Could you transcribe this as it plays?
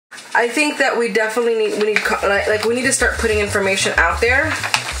I think that we definitely need we need to start putting information out there.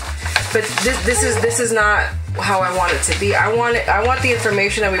 But this is not how I want it to be. I want the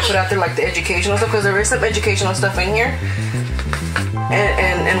information that we put out there, like the educational stuff, because there is some educational stuff in here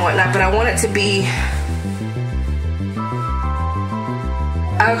and whatnot. But I want it to be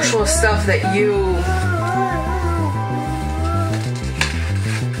actual stuff that you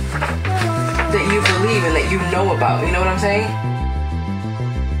believe and that you know about. You know what I'm saying?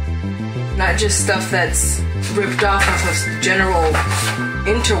 Not just stuff that's ripped off of general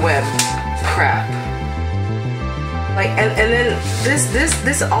interweb crap. Like and then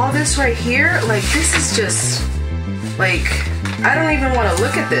this all this right here, like this is just like I don't even want to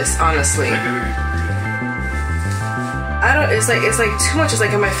look at this, honestly. I don't it's like too much. It's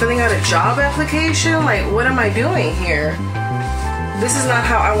like, am I filling out a job application? Like, what am I doing here? This is not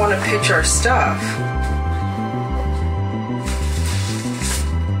how I want to pitch our stuff.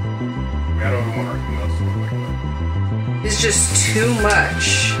 I don't even want our emails to look like that. It's just too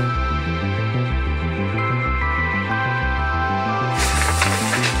much.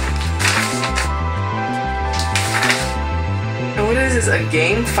 And what is this, a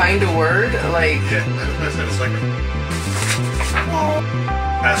game? Find a word? Like... Yeah, that's it. It's like a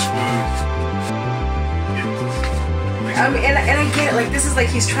fast food. I mean, and I get it. Like, this is like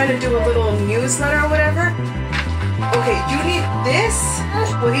he's trying to do a little newsletter or whatever. Okay, you need this.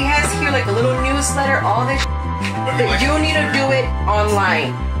 What he has here, like a little newsletter, all this. But you need to do it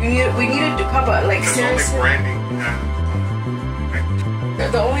online. We need to do, Papa, like seriously. Only branding. Yeah.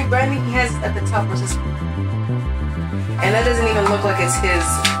 The only branding he has at the top was his, and that doesn't even look like it's his.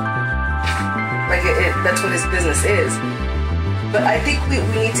 Like that's what his business is. But I think we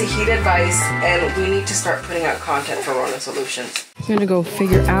need to heed advice and we need to start putting out content for Rona Solutions. I'm gonna go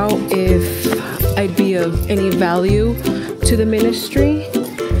figure out if I'd be of any value to the ministry.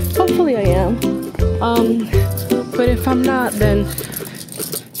 Hopefully I am. But if I'm not, then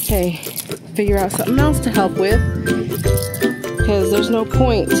hey, figure out something else to help with. Because there's no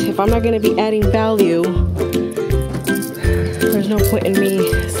point. If I'm not gonna be adding value, there's no point in me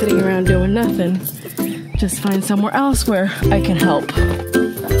sitting around doing nothing. Just find somewhere else where I can help.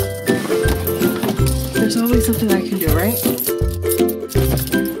 There's always something I can do, right?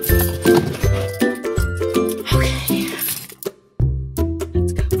 Okay.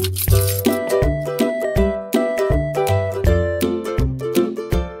 Let's go.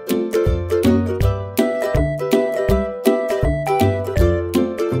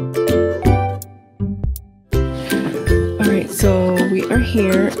 Alright, so we are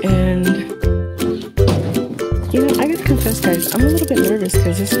here and you know, I gotta confess, guys, I'm a little bit nervous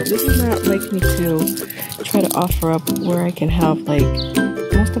because this is not like me to try to offer up where I can have, like,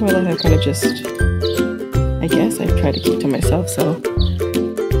 most of my life I've kind of just, I guess I've tried to keep to myself, so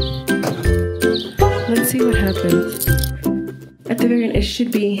let's see what happens. At the very end, it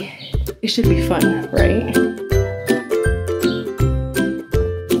should be fun, right?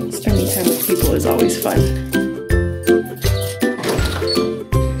 Spending time with people is always fun.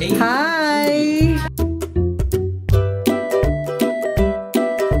 Hey. Hi!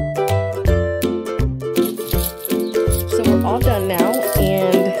 All done now,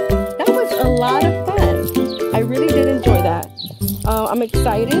 and that was a lot of fun. I really did enjoy that. I'm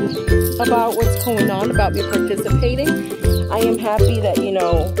excited about what's going on, about me participating. I am happy that, you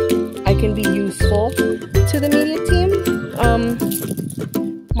know, I can be useful to the media team.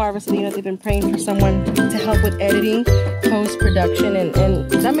 Marva said, you know, they've been praying for someone to help with editing, post-production, and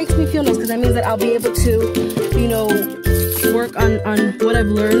that makes me feel nice because that means that I'll be able to, you know, work on what I've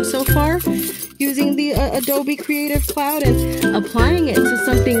learned so far using the Adobe Creative Cloud and applying it to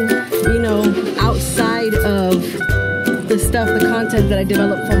something, you know, outside of the stuff, the content that I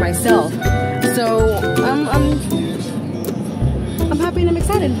developed for myself. So I'm happy and I'm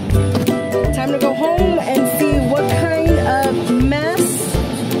excited. Time to go home and see what kind of mess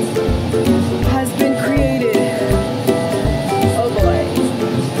has been created. Oh boy.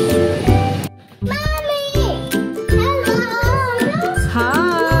 Mommy! Hello!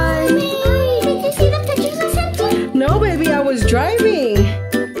 Hi! No, baby, I was driving.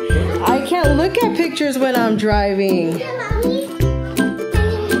 I can't look at pictures when I'm driving.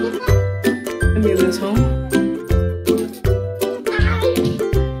 Let me get this home.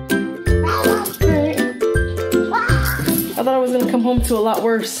 Alright. I thought I was gonna come home to a lot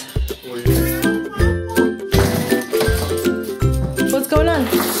worse. What's going on?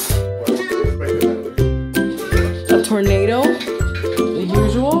 A tornado? The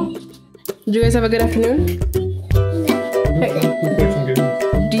usual? Did you guys have a good afternoon? Hey.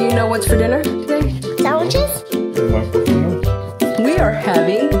 Do you know what's for dinner today? Sandwiches? We are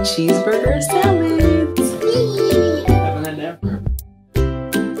having cheeseburger salads. Haven't had that forever.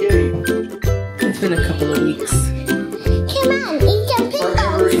 Yay. It's been a couple of weeks. Come on, eat some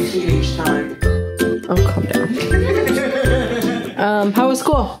Forever pickles. in teenage time. Oh, calm down. How was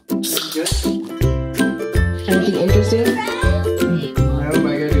school? Good. Anything interesting? I hope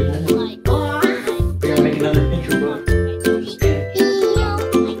I gotta do homework. I gotta make another picture book.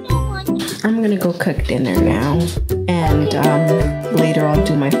 I'm gonna go cook dinner now, and later I'll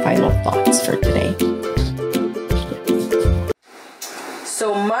do my final thoughts for today.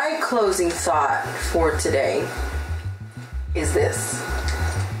 So my closing thought for today is this.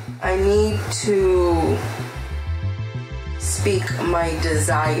 I need to speak my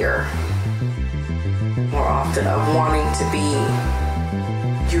desire more often of wanting to be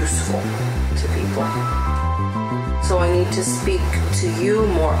useful to people. So I need to speak to you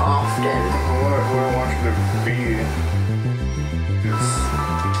more often. What I want you to be is,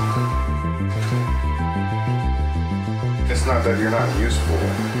 it's not that you're not useful.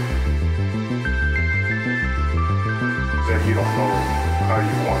 It's that you don't know how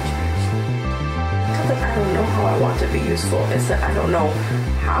you want to be useful. Not that I don't know how I want to be useful. It's that I don't know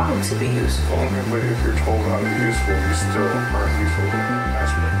how to be useful. Okay, but if you're told how to be useful, you still aren't useful in that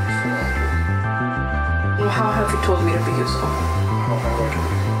aspect. You still aren't good. Well, how have you told me to be useful? How I can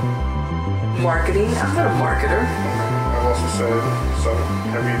be. Marketing? I'm not a marketer. I've also said, so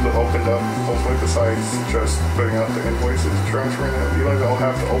have you opened up, hopefully besides just putting out the invoices, transferring it, you don't even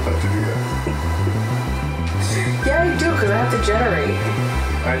have to open it to do that. Yeah, I do, because I have to generate.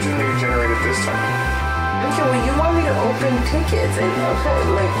 I generated this time. Okay, well, you want me to open tickets, and okay,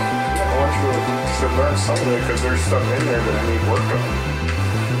 like, I want you to learn some of it because there's stuff in there that I need work on.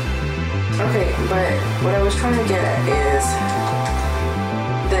 okay, but what I was trying to get at is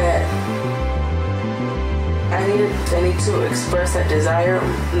that I need to express that desire,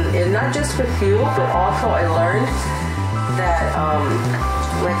 and not just with you, but also I learned that,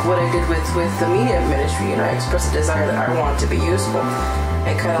 like what I did with the media ministry, I expressed a desire that I want to be useful.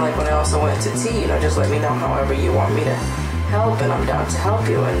 And kind of like when I also went to T, just let me know however you want me to help, and I'm down to help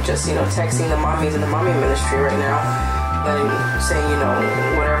you. And just, texting the mommies in the mommy ministry right now, saying,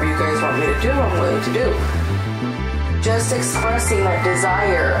 whatever you guys want me to do, I'm willing to do. Just expressing that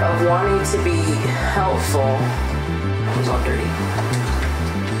desire of wanting to be helpful. That was all dirty.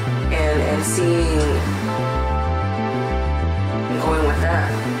 And seeing, going with that.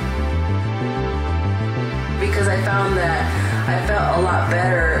 Because I found that I felt a lot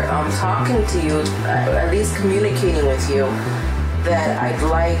better talking to you, at least communicating with you, that I'd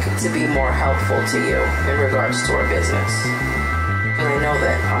like to be more helpful to you in regards to our business. Because I know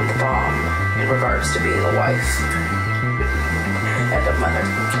that I'm the bomb in regards to being a wife and a mother.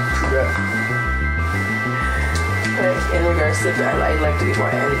 Yeah. But in regards to that, I'd like to be more.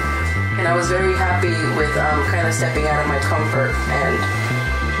 And I was very happy with kind of stepping out of my comfort and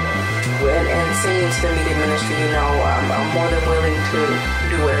saying to the media ministry, I'm more than willing to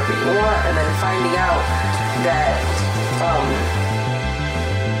do whatever you want, and then finding out that,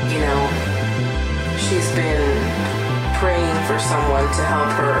 she's been praying for someone to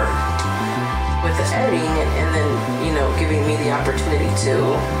help her with the editing, and then, giving me the opportunity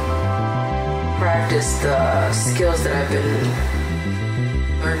to practice the skills that I've been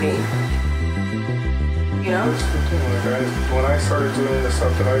learning. When I started doing the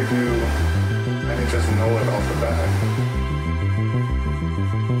stuff that I do, I didn't just know it off the bat.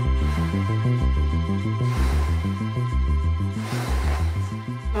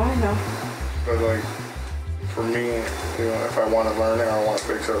 Oh, I know. But for me, if I want to learn it, I want to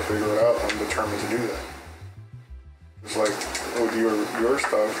fix it or figure it out, I'm determined to do that. It's like with your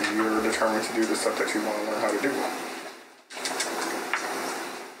stuff, you're determined to do the stuff that you want to learn how to do.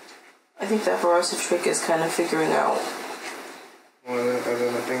 I think that for us, the trick is kind of figuring out. Well, and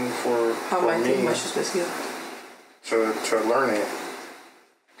then the thing for me, to learn it,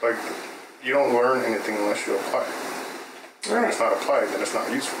 you don't learn anything unless you apply it. Right. If it's not applied, then it's not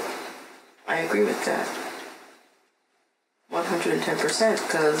useful. I agree with that. 110%,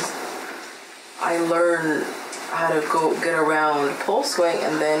 because I learn how to get around pole swing,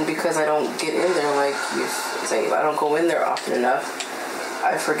 and then because I don't get in there, like you say, I don't go in there often enough,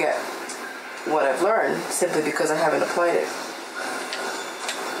 I forget what I've learned simply because I haven't applied it.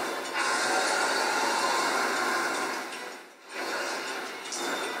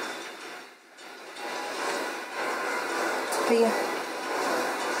 But yeah,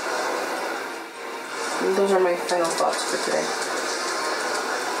 and those are my final thoughts for today.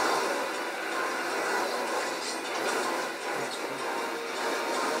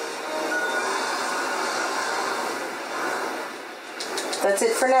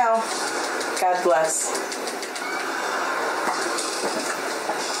 that's it for now. God bless.